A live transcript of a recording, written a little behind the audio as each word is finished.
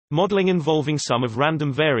Modeling involving sum of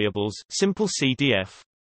random variables, simple CDF.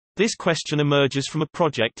 This question emerges from a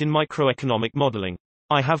project in microeconomic modeling.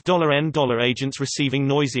 I have $n agents receiving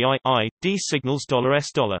noisy I/D signals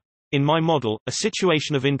 $s. In my model, a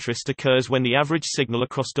situation of interest occurs when the average signal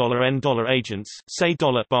across $n agents, say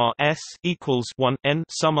 $s equals 1 n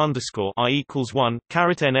sum underscore I equals 1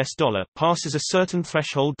 caret n s $, passes a certain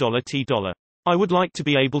threshold $t$. I would like to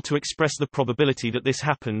be able to express the probability that this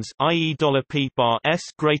happens, i.e. $p bar s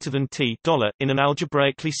greater than t$, in an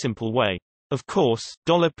algebraically simple way. Of course,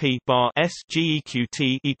 $p bar s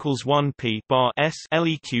GEQT equals 1 p bar s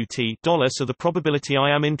LEQT $, so the probability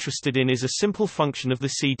I am interested in is a simple function of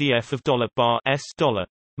the CDF of $bar s $.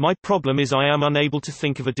 My problem is I am unable to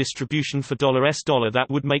think of a distribution for $s$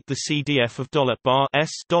 that would make the CDF of $bar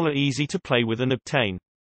s $, easy to play with and obtain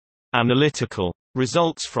analytical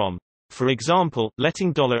results from. For example,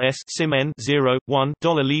 letting $s sim n 0, 1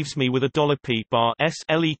 leaves me with a $p bar s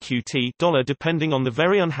LEQT depending on the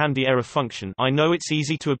very unhandy error function. I know it's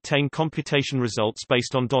easy to obtain computation results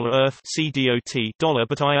based on $earth CDOT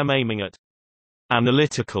but I am aiming at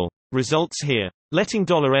analytical results here. Letting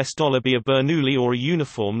 $s$ be a Bernoulli or a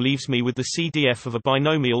uniform leaves me with the CDF of a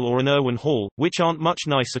binomial or an Irwin-Hall, which aren't much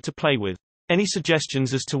nicer to play with. Any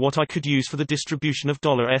suggestions as to what I could use for the distribution of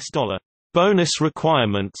 $s$? Bonus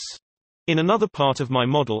requirements. In another part of my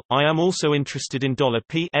model, I am also interested in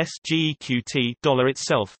 $p s GEQT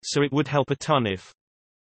itself, so it would help a ton if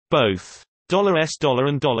both $s$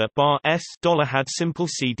 and $bar s$ had simple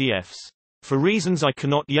CDFs. For reasons I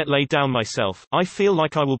cannot yet lay down myself, I feel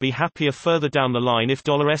like I will be happier further down the line if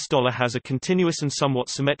 $s$ has a continuous and somewhat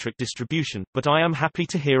symmetric distribution, but I am happy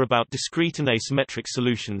to hear about discrete and asymmetric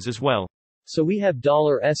solutions as well. So we have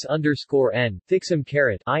 $s_n, thicksum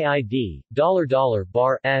caret IID,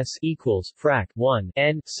 $bar s equals frac 1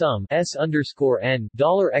 n sum s_n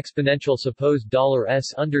 $exponential. Suppose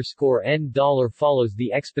 $s_n follows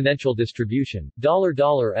the exponential distribution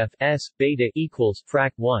 $f s beta equals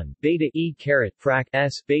frac 1 beta e caret frac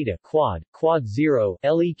s beta quad 0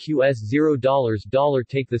 leqs $0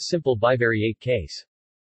 Take the simple bivariate case.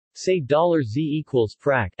 Say $z equals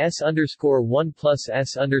frac s_1 plus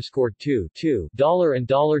s_2 and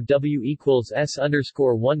 $w equals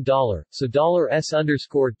s_1 so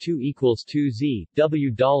 $s_2 equals 2z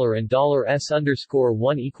w and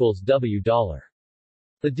 $s_1 equals w.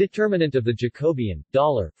 The determinant of the Jacobian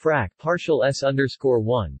frac partial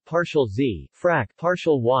s_1 partial z frac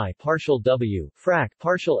partial y partial w frac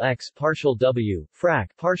partial x partial w frac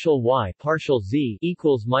partial y partial z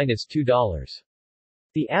equals -$2.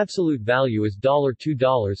 The absolute value is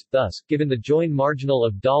 $2, thus, given the join marginal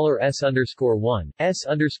of $s_1,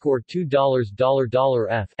 $s_2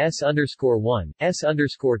 $f s_1,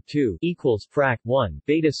 s_2 equals frac 1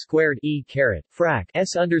 beta squared e caret frac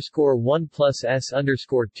s_1 plus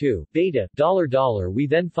s_2 beta $. We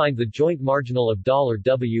then find the joint marginal of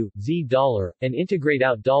 $w, z and integrate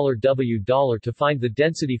out $w to find the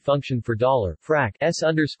density function for frac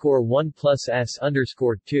s_1 plus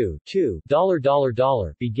s_2 $.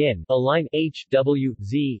 Begin. Align h w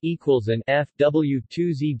z equals an f w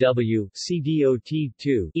 2 z w c dot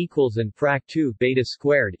 2 equals an frac 2 beta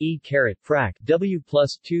squared e caret frac w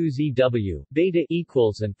plus 2 z w beta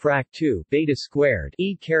equals an frac 2 beta squared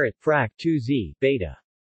e caret frac 2 z beta.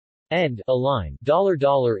 End. Align.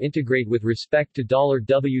 Integrate with respect to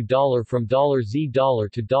 $w from $z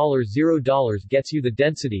to $0 gets you the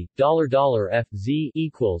density f z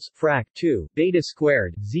equals frac 2 beta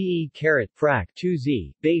squared z e caret frac 2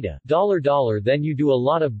 z beta Then you do a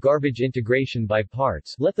lot of garbage integration by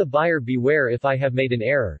parts. Let the buyer beware if I have made an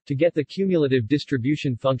error. To get the cumulative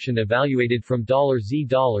distribution function evaluated from $z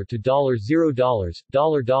to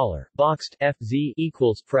 $0 boxed f z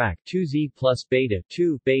equals frac 2z plus beta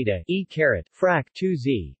 2 beta e caret frac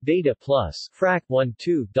 2z beta plus frac 1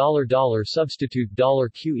 2 substitute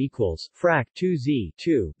 $q equals frac 2z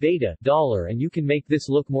 2 beta and you can make this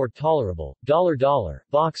look more tolerable.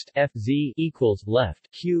 Boxed f z equals left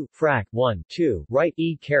q frac 1 2 right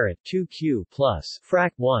e caret 2q plus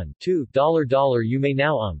frac 1 2 You may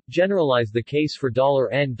now generalize the case for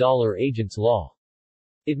 $n agents law.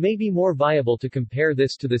 It may be more viable to compare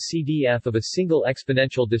this to the CDF of a single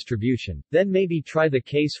exponential distribution, then maybe try the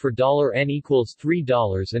case for $n equals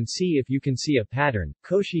 $3 and see if you can see a pattern.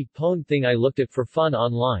 Cauchy-Pone thing I looked at for fun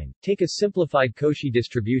online. Take a simplified Cauchy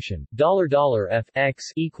distribution, $f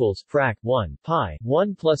x equals frac 1 pi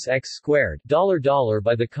 1 plus x squared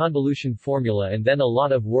by the convolution formula and then a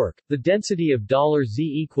lot of work. The density of $z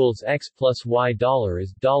equals x plus y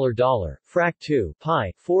is frac 2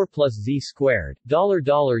 pi 4 plus z squared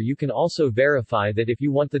You can also verify that if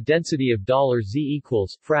you want the density of $z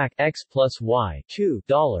equals frac x plus y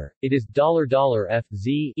 $2, it is $f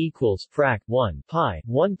z equals frac 1 pi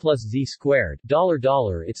 1 plus z squared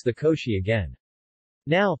 $. It's the Cauchy again.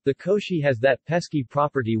 Now, the Cauchy has that pesky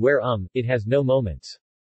property where it has no moments.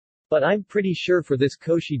 But I'm pretty sure for this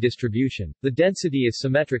Cauchy distribution, the density is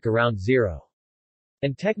symmetric around 0.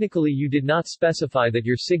 And technically you did not specify that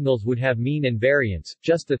your signals would have mean and variance,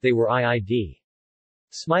 just that they were IID.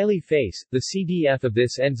 Smiley face, the CDF of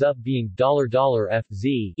this ends up being $f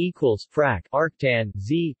z equals frac arctan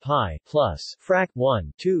z pi plus frac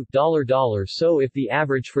 1 2 $. So if the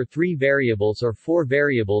average for 3 variables or 4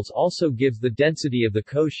 variables also gives the density of the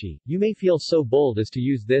Cauchy, you may feel so bold as to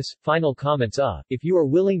use this. Final comments. If you are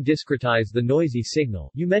willing discretize the noisy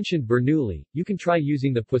signal, you mentioned Bernoulli, you can try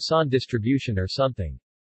using the Poisson distribution or something.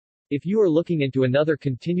 If you are looking into another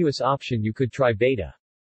continuous option you could try beta.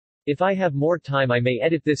 If I have more time I may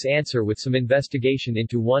edit this answer with some investigation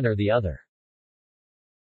into one or the other.